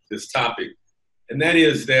topic, and that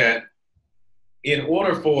is that in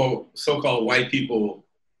order for so-called white people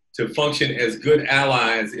to function as good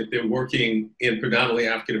allies if they're working in predominantly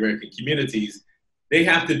African-American communities, they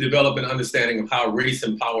have to develop an understanding of how race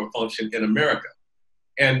and power function in America.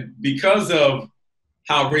 And because of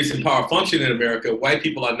how race and power function in America, white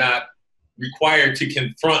people are not required to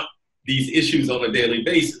confront these issues on a daily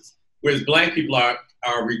basis, whereas black people are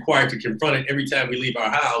required to confront it every time we leave our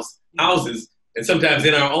houses, and sometimes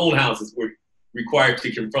in our own houses we're required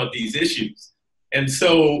to confront these issues. And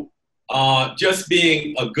so just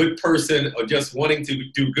being a good person or just wanting to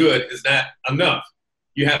do good is not enough.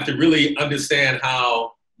 You have to really understand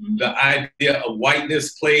how the idea of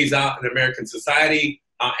whiteness plays out in American society,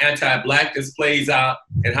 how anti-blackness plays out,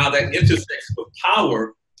 and how that intersects with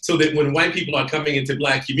power, so that when white people are coming into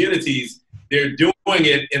black communities, they're doing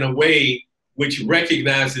it in a way which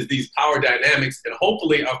recognizes these power dynamics and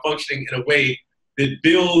hopefully are functioning in a way that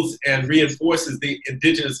builds and reinforces the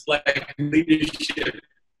indigenous black leadership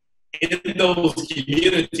in those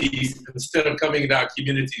communities instead of coming into our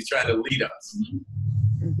communities trying to lead us.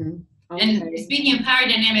 Okay. And speaking of power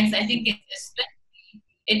dynamics, I think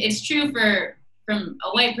it's true from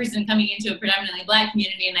a white person coming into a predominantly black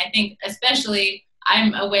community, and I think especially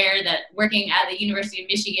I'm aware that working at the University of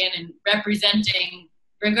Michigan and representing,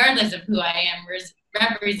 regardless of who I am,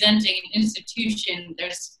 representing an institution,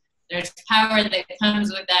 there's power that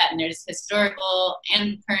comes with that, and there's historical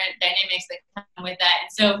and current dynamics that come with that.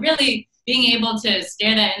 And so really being able to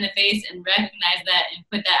stare that in the face and recognize that and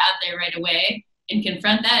put that out there right away and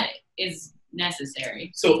confront that is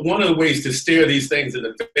necessary. So one of the ways to stare these things in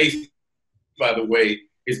the face, by the way,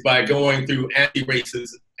 is by going through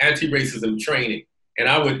anti-racism training. And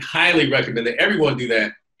I would highly recommend that everyone do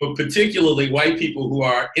that, but particularly white people who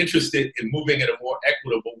are interested in moving in a more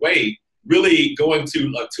equitable way, really going to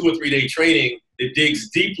a 2 or 3 day training that digs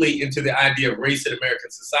deeply into the idea of race in American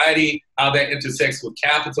society, how that intersects with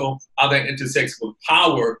capital, how that intersects with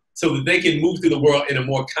power, so that they can move through the world in a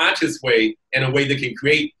more conscious way, in a way that can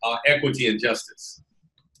create equity and justice.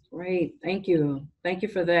 Great, thank you. Thank you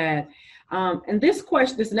for that. And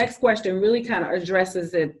this next question really kind of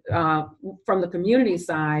addresses it from the community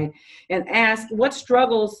side and asks, what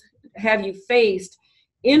struggles have you faced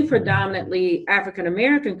in predominantly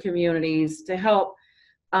African-American communities to help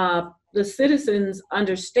the citizens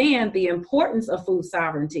understand the importance of food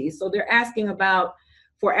sovereignty? So they're asking about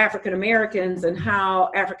for African-Americans and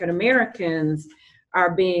how African-Americans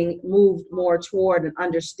are being moved more toward an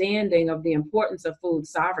understanding of the importance of food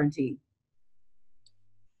sovereignty.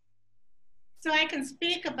 So I can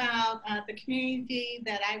speak about the community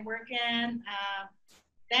that I work in.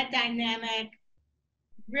 That dynamic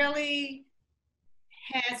really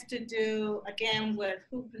has to do, again, with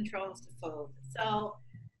who controls the food. So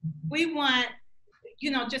we want,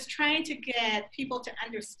 just trying to get people to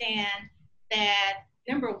understand that,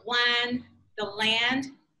 number one, the land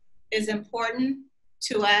is important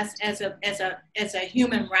to us as a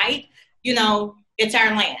human right. It's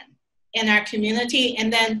our land in our community,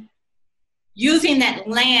 and then using that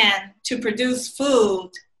land to produce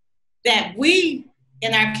food that we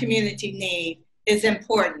in our community need is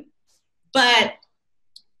important. But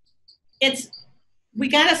we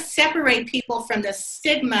got to separate people from the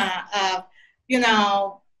stigma of,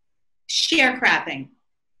 sharecropping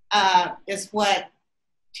is what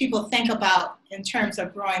people think about in terms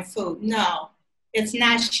of growing food. No, it's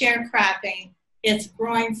not sharecropping. It's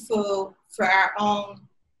growing food for our own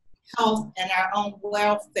health and our own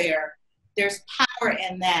welfare. There's power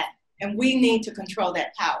in that, and we need to control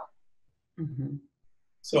that power. Mm-hmm.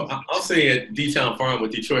 So I'll say at D-Town Farm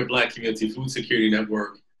with Detroit Black Community Food Security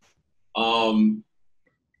Network,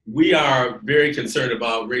 we are very concerned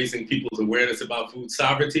about raising people's awareness about food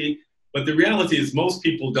sovereignty. But the reality is most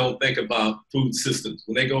people don't think about food systems.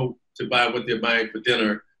 When they go to buy what they're buying for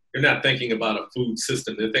dinner, they're not thinking about a food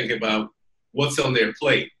system. They're thinking about what's on their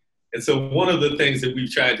plate. And so one of the things that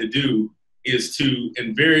we've tried to do is to,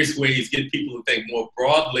 in various ways, get people to think more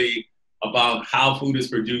broadly about how food is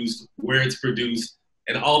produced, where it's produced,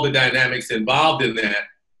 and all the dynamics involved in that.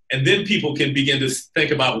 And then people can begin to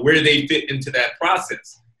think about where they fit into that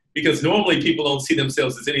process. Because normally people don't see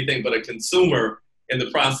themselves as anything but a consumer in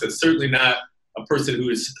the process, certainly not a person who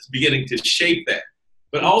is beginning to shape that.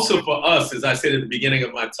 But also for us, as I said at the beginning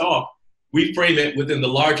of my talk, we frame it within the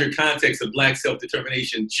larger context of Black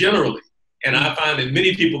self-determination generally. And I find that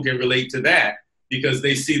many people can relate to that because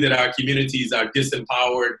they see that our communities are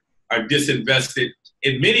disempowered, are disinvested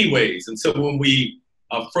in many ways. And so when we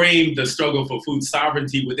frame the struggle for food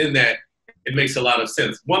sovereignty within that, it makes a lot of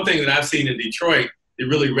sense. One thing that I've seen in Detroit that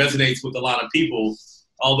really resonates with a lot of people,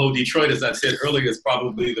 although Detroit, as I said earlier, is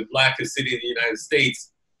probably the blackest city in the United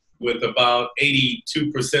States, with about 82%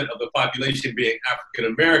 of the population being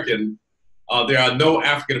African American, there are no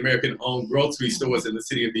African American owned grocery stores in the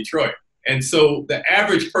city of Detroit. And so the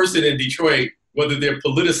average person in Detroit, whether they're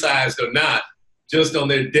politicized or not, just on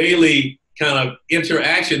their daily kind of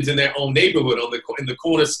interactions in their own neighborhood, in the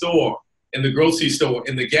corner store, in the grocery store,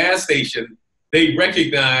 in the gas station, they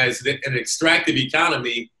recognize that an extractive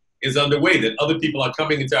economy is underway, that other people are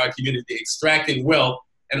coming into our community, extracting wealth,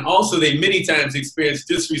 and also they many times experience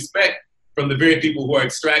disrespect from the very people who are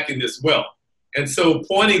extracting this wealth. And so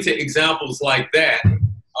pointing to examples like that,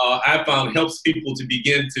 I found helps people to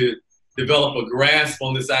begin to develop a grasp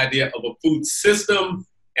on this idea of a food system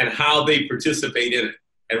and how they participate in it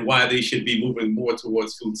and why they should be moving more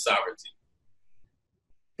towards food sovereignty.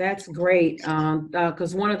 That's great,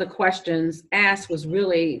 because one of the questions asked was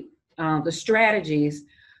really the strategies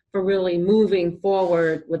for really moving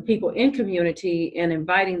forward with people in community and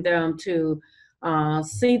inviting them to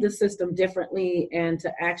see the system differently and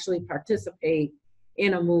to actually participate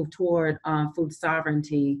in a move toward food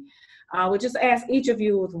sovereignty. I would just ask each of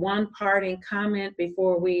you with one parting comment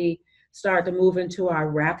before we start to move into our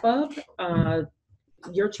wrap up.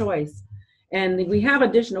 Your choice. And we have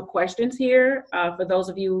additional questions here. For those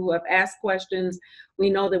of you who have asked questions, we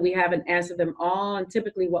know that we haven't answered them all. And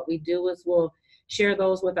typically what we do is we'll share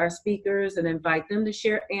those with our speakers and invite them to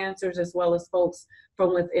share answers, as well as folks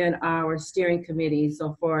from within our steering committee.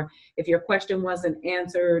 So if your question wasn't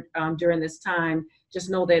answered during this time, just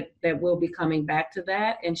know that we'll be coming back to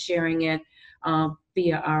that and sharing it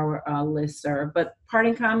via our listserv. But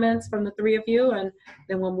parting comments from the three of you, and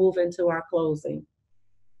then we'll move into our closing.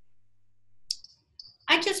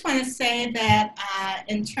 I just want to say that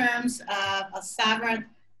in terms of a sovereign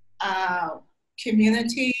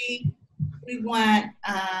community, we want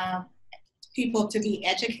people to be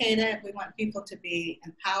educated. We want people to be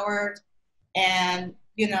empowered. And,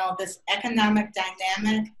 this economic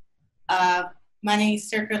dynamic of money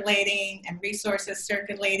circulating and resources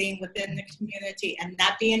circulating within the community and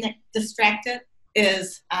not being distracted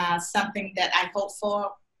is something that I hope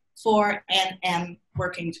for and am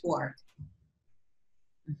working toward.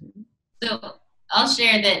 So I'll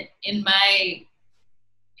share that in my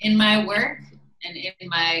work and in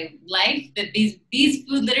my life, that these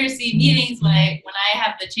food literacy meetings, when I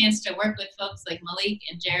have the chance to work with folks like Malik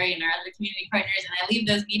and Jerry and our other community partners, and I leave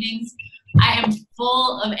those meetings, I am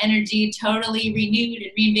full of energy, totally renewed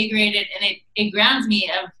and reinvigorated, and it grounds me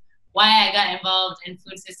of why I got involved in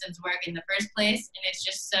food systems work in the first place, and it's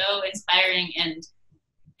just so inspiring. And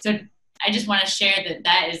so I just want to share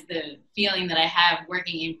that is the feeling that I have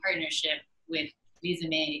working in partnership with these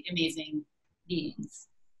amazing beings.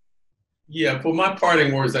 Yeah, for my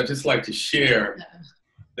parting words, I'd just like to share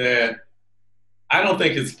that I don't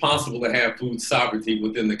think it's possible to have food sovereignty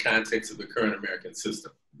within the context of the current American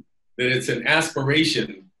system. That it's an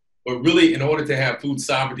aspiration, but really in order to have food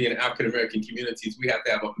sovereignty in African American communities, we have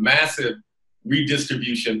to have a massive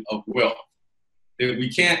redistribution of wealth. That we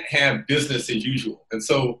can't have business as usual. And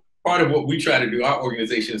so part of what we try to do, our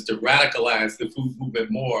organization, is to radicalize the food movement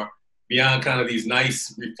more beyond kind of these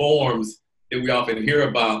nice reforms that we often hear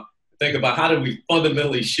about. Think about how do we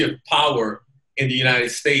fundamentally shift power in the United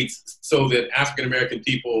States so that African American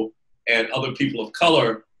people and other people of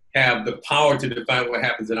color have the power to define what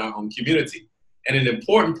happens in our own community. And an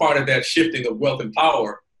important part of that shifting of wealth and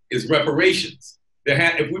power is reparations.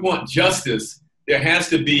 If we want justice, there has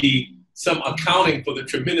to be some accounting for the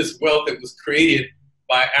tremendous wealth that was created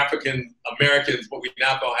by African Americans, what we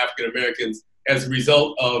now call African Americans, as a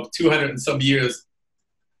result of 200 and some years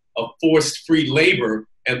of forced free labor,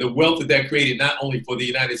 and the wealth that that created not only for the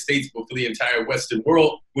United States, but for the entire Western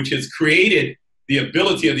world, which has created the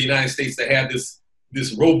ability of the United States to have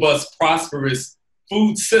this robust, prosperous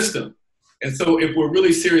food system. And so if we're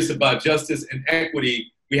really serious about justice and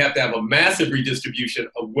equity, we have to have a massive redistribution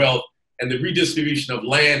of wealth, and the redistribution of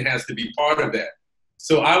land has to be part of that.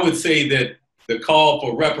 So I would say that the call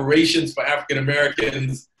for reparations for African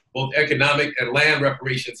Americans, both economic and land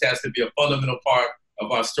reparations, has to be a fundamental part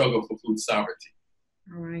of our struggle for food sovereignty.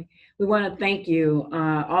 All right. We want to thank you.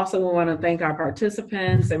 Also, we want to thank our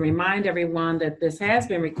participants and remind everyone that this has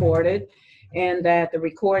been recorded and that the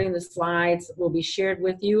recording, the slides will be shared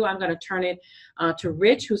with you. I'm going to turn it to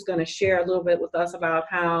Rich, who's going to share a little bit with us about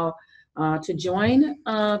how to join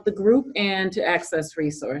the group and to access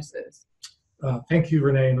resources. Thank you,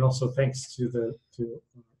 Renee, and also thanks to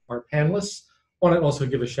our panelists. I want to also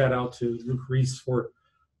give a shout out to Luke Reese for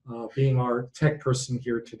being our tech person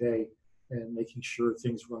here today and making sure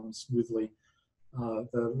things run smoothly.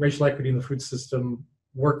 The Racial Equity in the Food System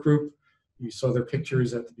work group, you saw their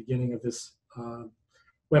pictures at the beginning of this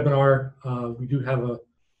webinar. We do have a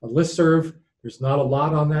listserv. There's not a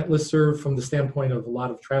lot on that listserv from the standpoint of a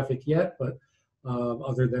lot of traffic yet, but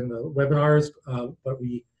other than the webinars, but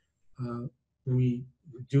we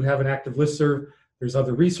do have an active listserv. There's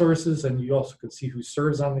other resources, and you also can see who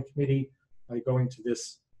serves on the committee by going to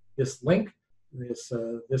this link.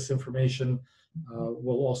 This information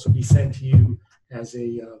will also be sent to you as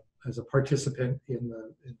a participant in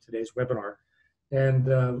today's webinar.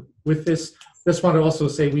 And with this, just want to also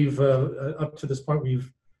say we've up to this point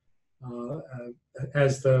we've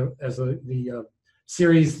as the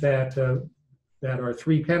series that our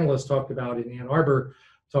three panelists talked about in Ann Arbor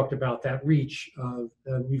talked about that reach.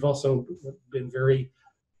 We've also been very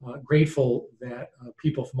grateful that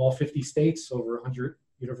people from all 50 states, over 100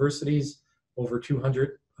 universities, over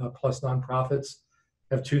 200 plus nonprofits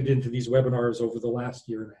have tuned into these webinars over the last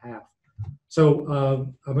year and a half. So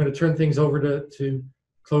I'm going to turn things over to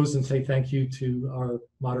close and say thank you to our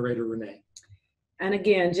moderator, Renee. And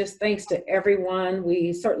again, just thanks to everyone.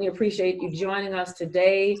 We certainly appreciate you joining us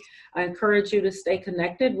today. I encourage you to stay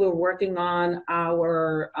connected. We're working on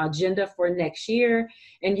our agenda for next year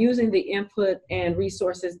and using the input and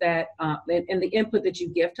resources that, and the input that you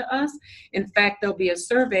give to us. In fact, there'll be a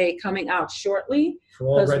survey coming out shortly.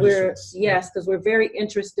 Because we're very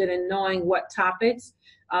interested in knowing what topics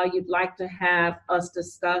you'd like to have us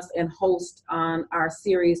discuss and host on our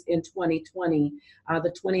series in 2020. The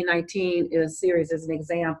 2019 series is an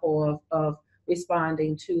example of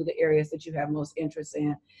responding to the areas that you have most interest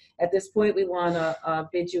in. At this point, we want to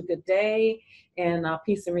bid you good day and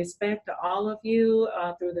peace and respect to all of you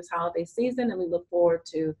through this holiday season, and we look forward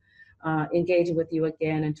to engaging with you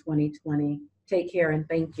again in 2020. Take care and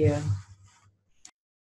thank you.